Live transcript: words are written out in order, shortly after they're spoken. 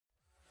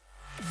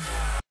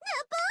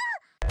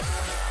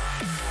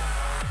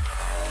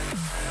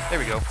There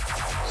we go.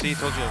 See,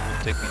 told you it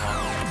would take me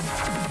long.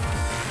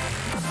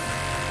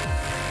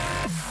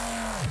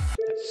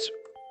 That's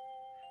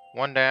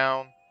one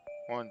down.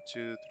 1,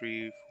 2,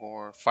 3,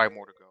 4, 5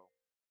 more to go.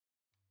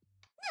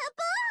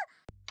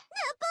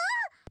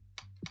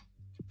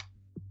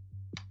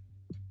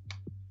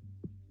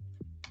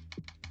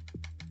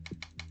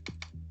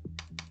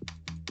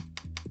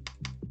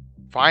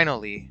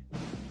 Finally,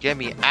 get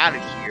me out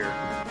of here.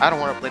 I don't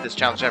want to play this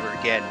challenge ever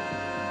again.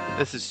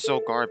 This is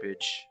so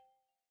garbage.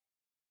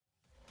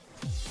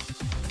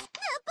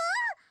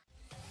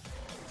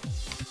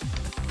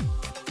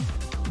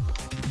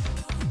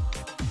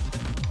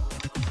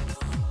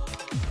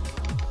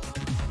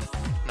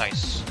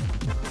 Nice.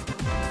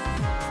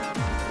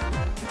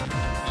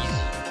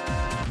 Easy.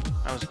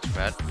 That wasn't too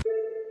bad.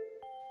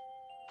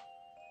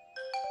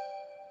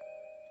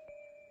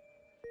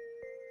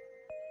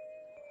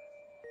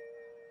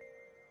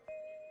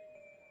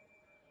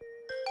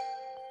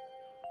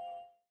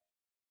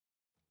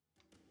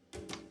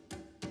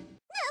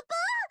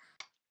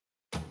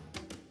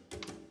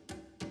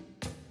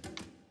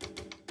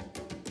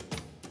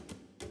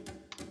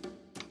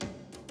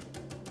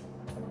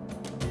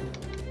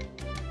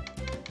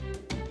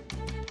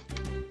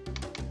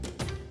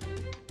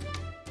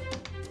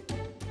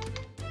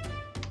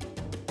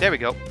 There we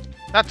go.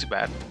 Not too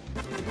bad.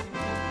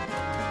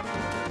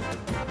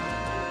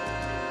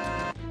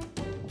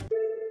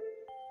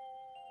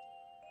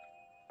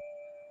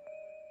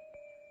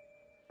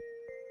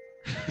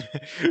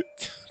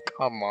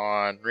 Come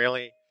on,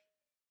 really?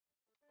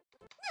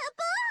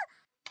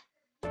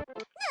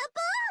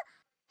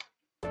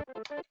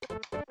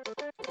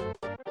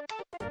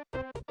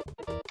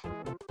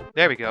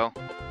 There we go.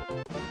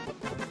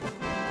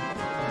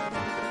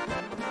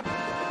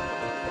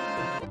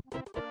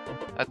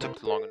 That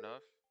took long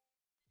enough.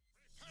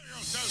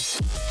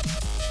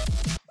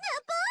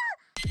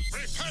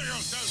 Prepare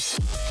yourself.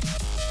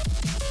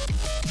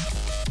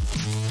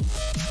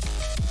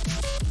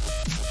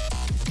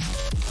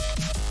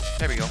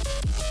 There we go.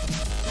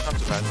 Not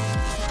too bad.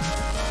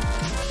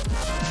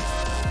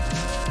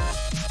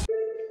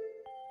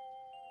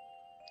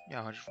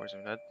 Yeah,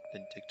 147. That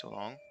didn't take too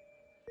long.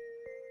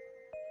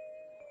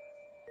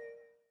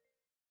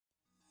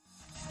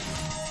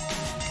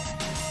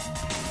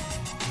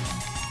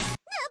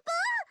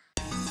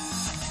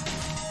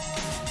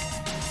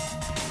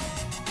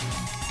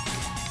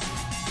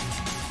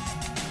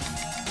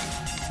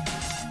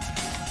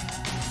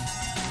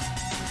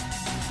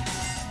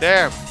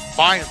 There,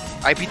 finally,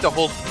 I beat the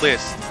whole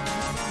list.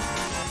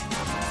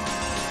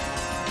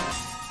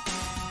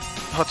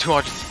 Oh,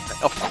 200,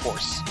 of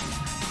course.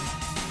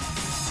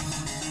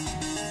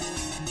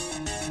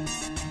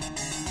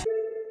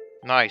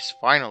 Nice,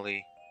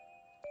 finally.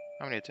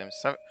 How many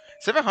attempts?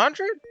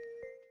 700?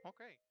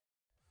 Okay.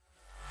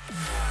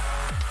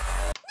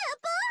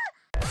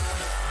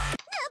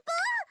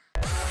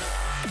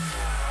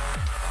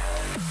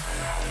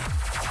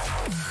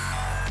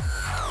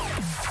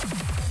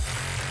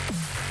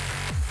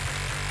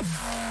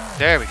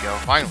 There we go,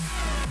 finally.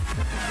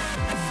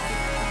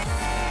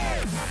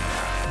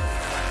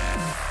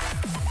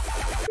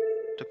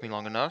 Took me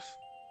long enough.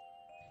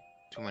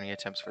 Too many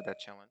attempts for that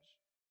challenge.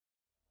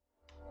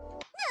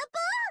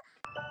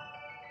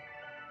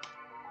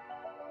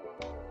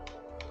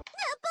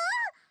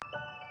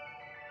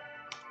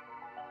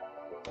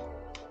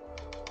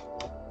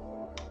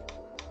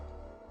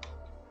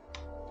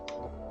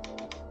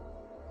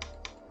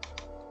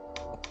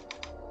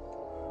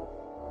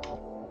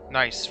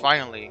 Nice,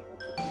 finally.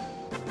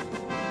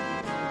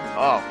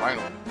 Oh,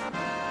 finally.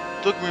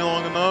 Took me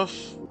long enough.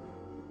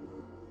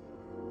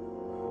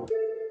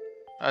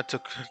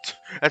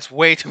 That's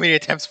way too many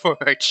attempts for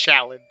a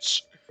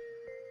challenge.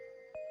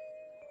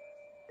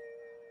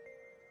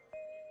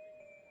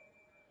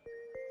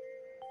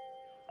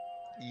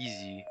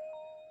 Easy.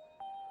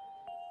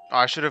 Oh,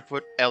 I should have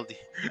put LD.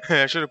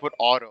 I should have put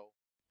auto.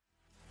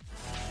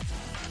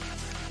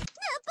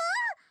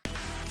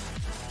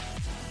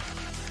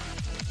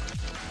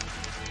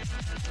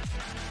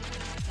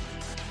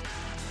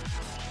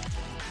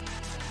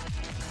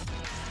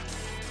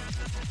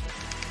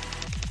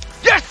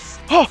 Yes!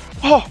 Oh,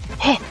 oh,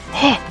 oh,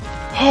 oh,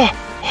 oh,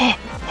 oh, oh,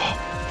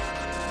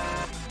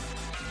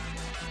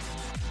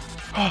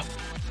 oh,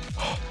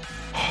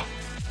 oh,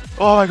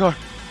 oh my god.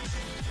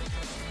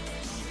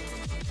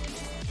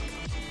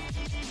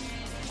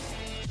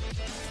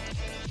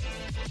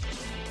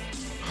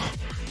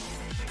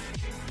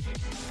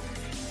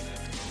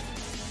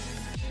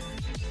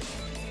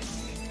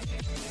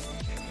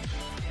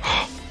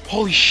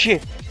 Holy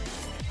shit!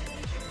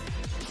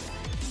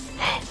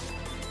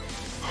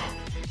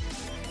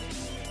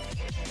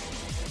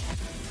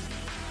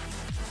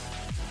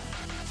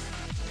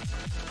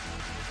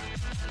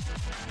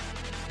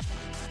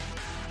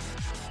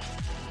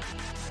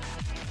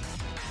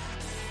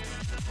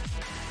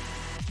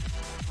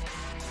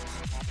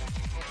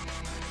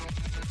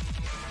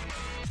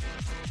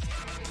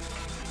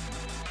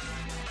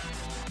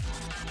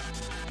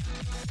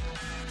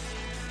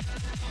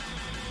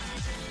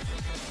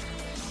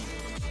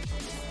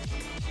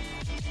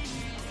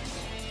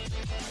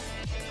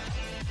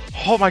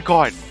 Oh my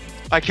god.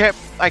 I can't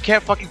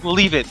fucking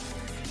believe it.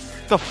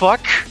 The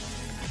fuck?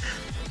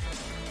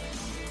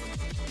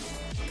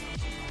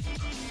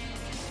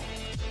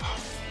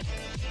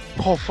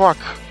 Oh fuck.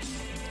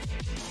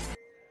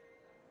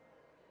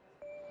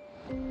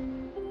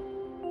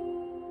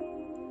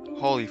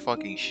 Holy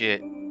fucking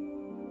shit.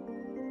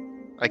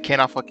 I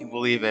cannot fucking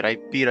believe it. I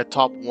beat a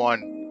top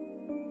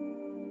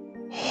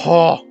 1.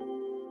 Oh.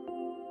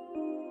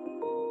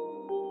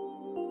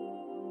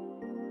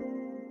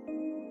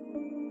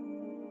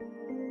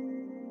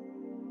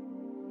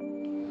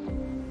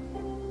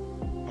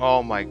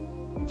 Oh my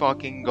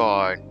fucking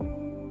god.